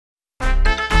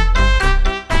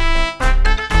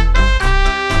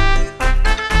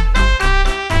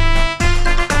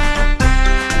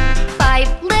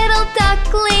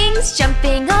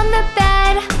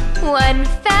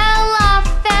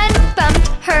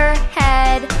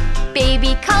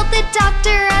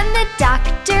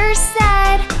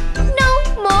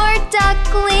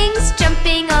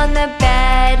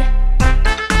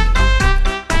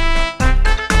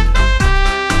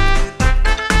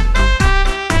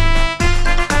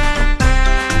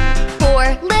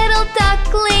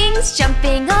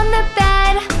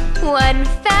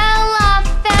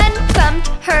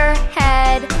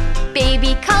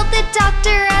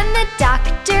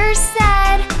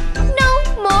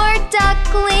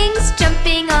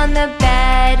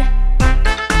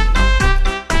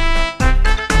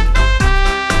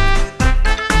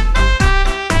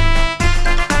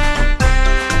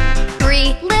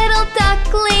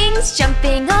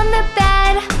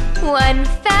One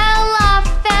fell off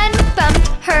and bumped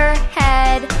her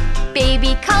head.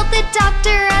 Baby called the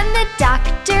doctor and the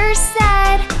doctor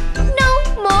said, "No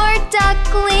more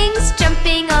ducklings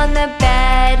jumping on the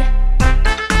bed."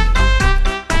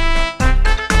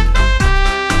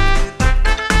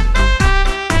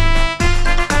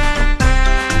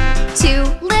 Two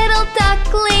little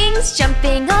ducklings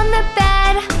jumping on the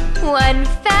bed. One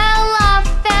fell off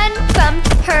and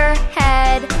bumped her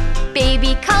head.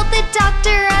 Baby called the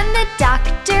doctor and the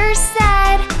doctor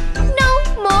said, "No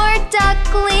more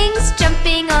ducklings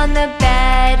jumping on the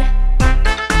bed."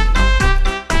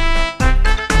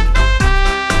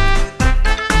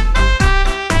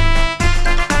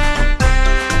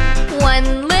 One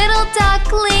little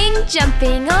duckling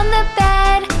jumping on the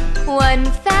bed. One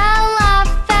fell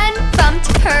off and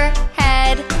bumped her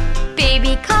head.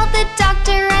 Baby called the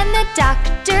doctor and the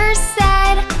doctor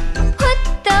said, "Put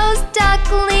those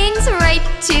ducklings right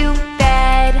to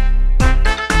bed."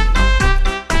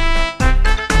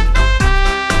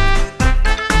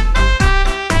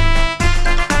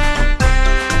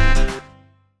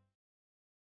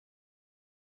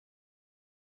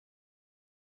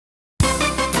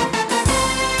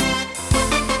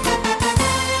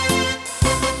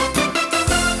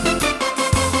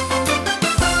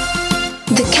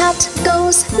 The cat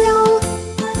goes meow,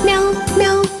 meow,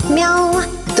 meow, meow.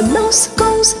 The mouse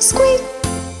goes squeak,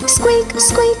 squeak,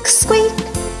 squeak, squeak.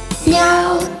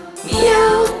 Meow,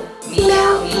 meow,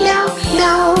 meow, meow,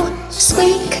 meow.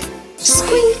 Squeak,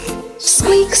 squeak,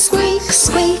 squeak, squeak,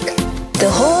 squeak. The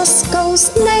horse goes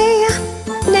neigh,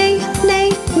 neigh,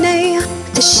 neigh, neigh.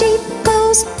 The sheep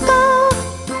goes baa,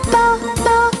 baa,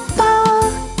 baa, baa.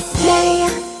 Neigh,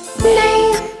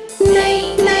 neigh, neigh,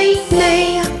 neigh,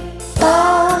 neigh. Ba,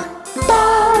 ba,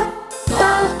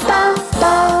 ba, ba,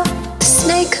 ba. The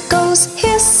snake goes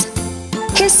hiss,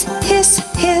 hiss, hiss,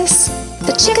 hiss.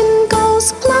 The chicken goes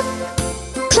cluck,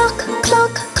 cluck,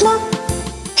 cluck, cluck.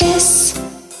 Hiss,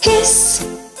 hiss,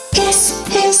 hiss,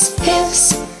 hiss, hiss.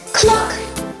 Cluck,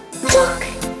 cluck,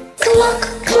 cluck,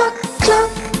 cluck,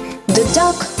 cluck. The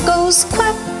duck goes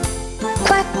quack,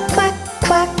 quack, quack,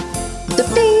 quack. The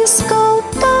bees go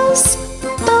buzz,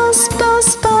 buzz, buzz,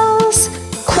 buzz.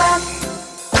 Quack,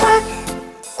 quack,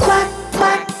 quack,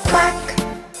 quack, quack.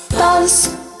 Buzz,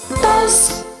 buzz,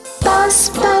 buzz,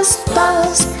 buzz,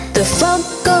 buzz. The frog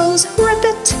goes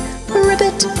ribbit,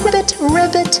 ribbit, ribbit,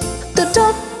 ribbit. The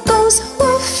dog goes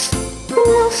woof,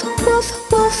 woof, woof,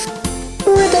 woof.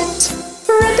 Ribbit,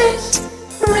 ribbit,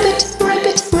 ribbit,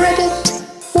 ribbit, ribbit.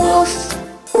 Woof,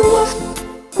 woof,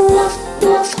 woof,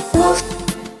 woof, woof.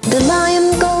 The lion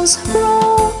goes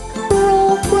roar,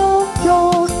 roar, roar,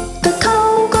 roar. The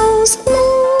cow goes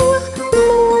moo,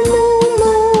 moo, moo,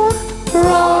 moo.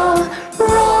 Roar,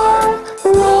 roar,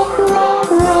 roar, roar,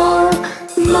 roar.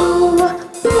 Moo,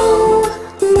 moo,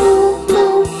 moo,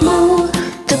 moo, moo.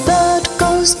 The bird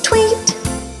goes tweet,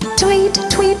 tweet,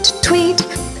 tweet, tweet.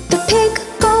 The pig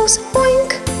goes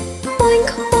oink, oink,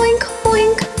 oink,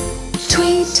 oink.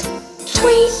 Tweet,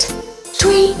 tweet,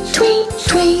 tweet, tweet,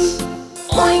 tweet.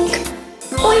 Oink,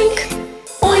 oink,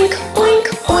 oink, oink,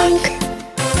 oink.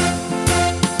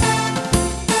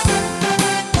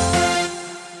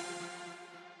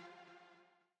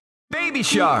 Baby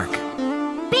shark.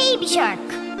 Baby shark.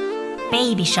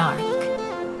 Baby shark.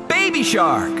 Baby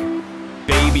shark.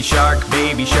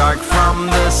 Baby shark from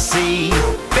the sea.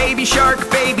 Baby shark,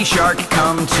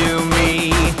 come to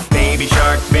me. Baby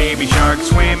shark,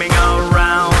 swimming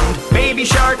around. Baby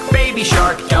shark,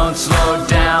 don't slow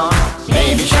down.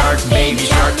 Baby shark,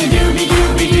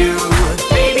 do-dooby-dooby-doo.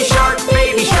 Baby shark,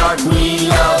 we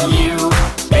love you.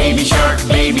 Baby shark,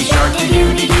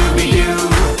 do-dooby-dooby-doo.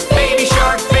 Baby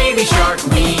shark,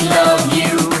 we love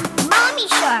you. Mommy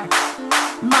shark.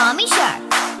 Mommy shark.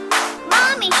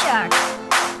 Mommy shark.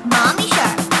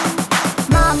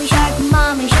 Mommy shark.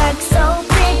 Mommy shark, so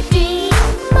pretty.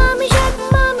 Mommy shark,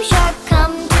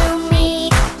 come to me.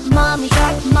 Mommy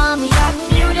shark,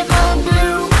 beautiful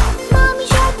blue. Mommy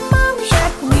shark,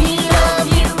 we love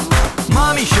you.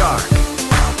 Mommy shark.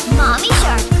 Mommy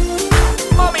shark.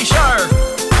 Mommy shark.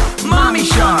 Mommy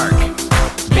shark.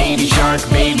 Baby shark,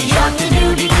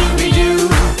 do-dooby-doo.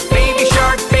 Baby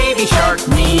shark,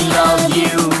 we love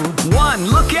you. 1,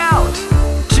 look out.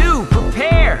 2,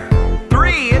 prepare.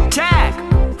 3, attack.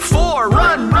 4,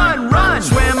 run, run, run.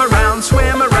 Swim around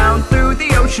through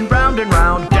the ocean, round and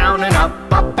round. Down and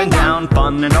up and down,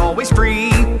 fun and always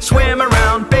free. Swim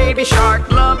around, baby shark,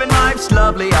 loving life's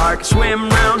lovely arc. Swim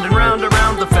round and round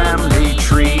around the family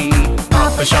tree.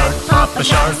 Papa shark,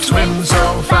 swim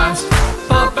so fast.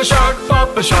 Papa shark,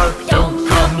 don't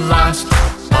come last.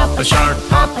 Papa shark,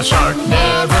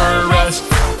 never rest.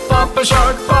 Papa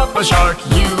Shark,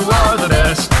 you are the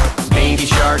best. Baby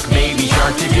shark,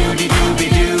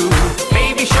 do-do-do-be-do.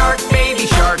 Baby shark,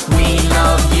 we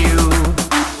love you.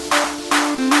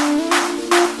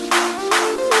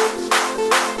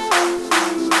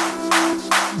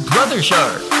 Brother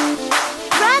shark.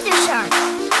 Brother shark.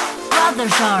 Brother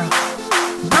shark.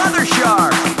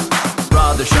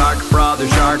 Brother shark. Brother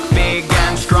shark, big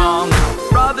and strong.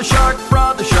 Brother shark,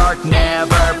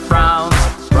 never frowns.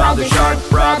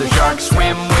 Brother shark,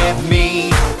 swim with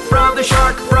me. Brother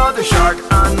shark,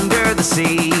 under the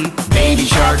sea. Baby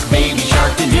shark,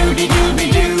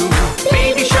 do-do-do-be-do.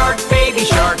 Baby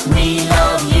shark, we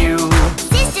love you.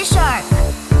 Sister shark.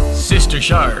 Sister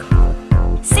shark.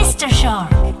 Sister shark.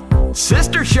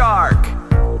 Sister shark.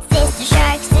 Sister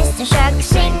shark,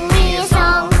 sing me a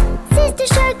song. Sister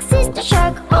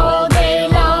shark, all day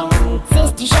long.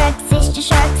 Sister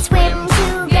shark, swim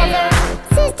together.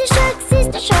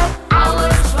 Sister shark,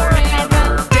 ours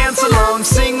forever. Dance along,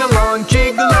 sing along,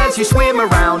 jiggle as you swim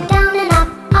around. Down and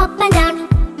up and down,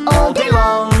 All day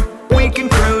long, we can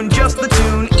croon just the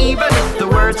tune, even if the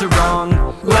words are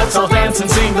wrong. Let's all dance and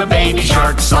sing the Baby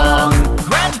Shark song.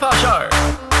 Grandpa Shark.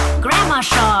 Grandma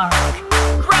shark.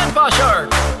 Grandpa Shark.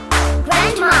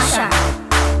 Grandma shark.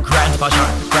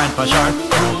 Grandpa Shark,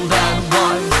 old and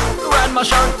wise.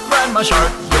 Grandma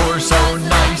Shark, you're so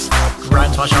nice.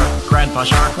 Grandpa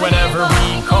Shark, whenever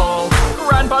we call.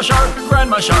 Grandma Shark,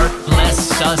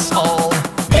 bless us all.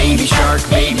 Baby Shark,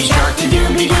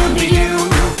 do-do-do-be-do.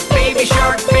 Baby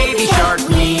Shark,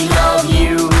 we love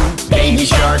you. Baby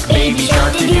Shark,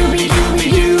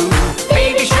 do-do-do-be-do.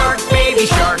 Baby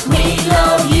Shark, we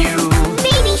love you.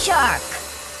 Baby shark.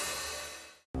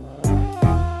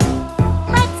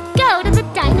 Let's go to the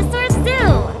dinosaur zoo.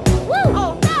 Woo!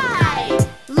 Alright!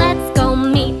 Let's go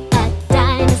meet a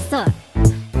dinosaur.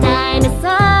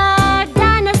 Dinosaur.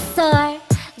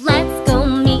 Let's go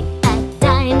meet a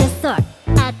dinosaur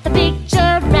at the big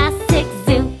Jurassic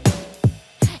Zoo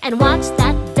and watch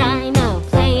that dino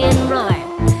play and roar.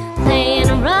 Play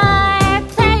and roar.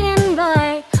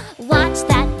 Watch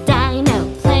that dino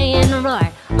play and roar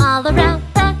all around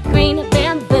the green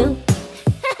bamboo.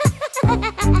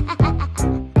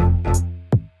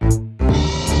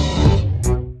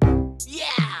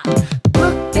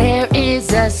 Look, there is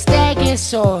a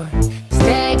stegosaur.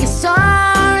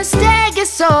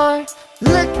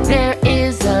 Look, there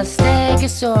is a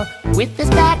stegosaur with his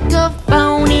back of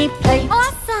bony plate.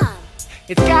 Awesome!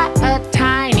 It's got a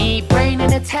tiny brain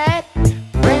in its head.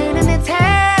 Brain in its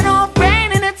head, oh,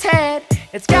 brain in its head.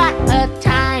 It's got a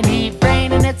tiny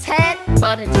brain in its head,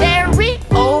 but it's very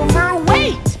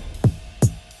overweight.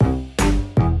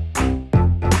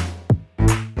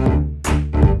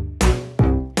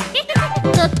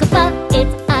 Look above,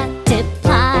 it's a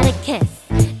diplodocus.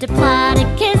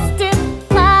 Diplodocus.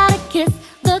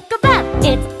 Look above,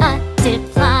 it's a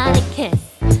diplodocus.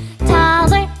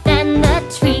 Taller than the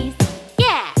trees.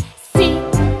 Yeah! See,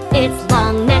 its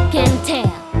long neck and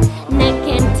tail. Neck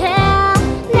and tail.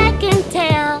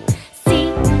 See,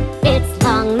 its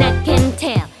long neck and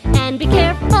tail. And be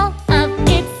careful of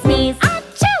its knees.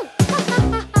 Achoo!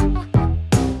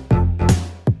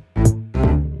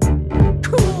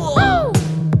 Cool!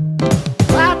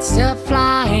 Lots of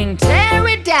flying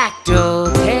pterodactyl.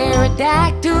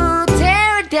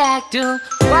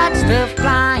 Watch the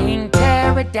flying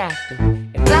pterodactyl.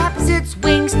 It flaps its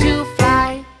wings to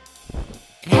fly.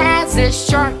 It has a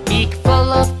sharp beak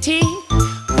full of teeth.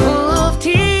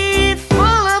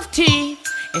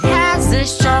 It has a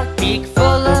sharp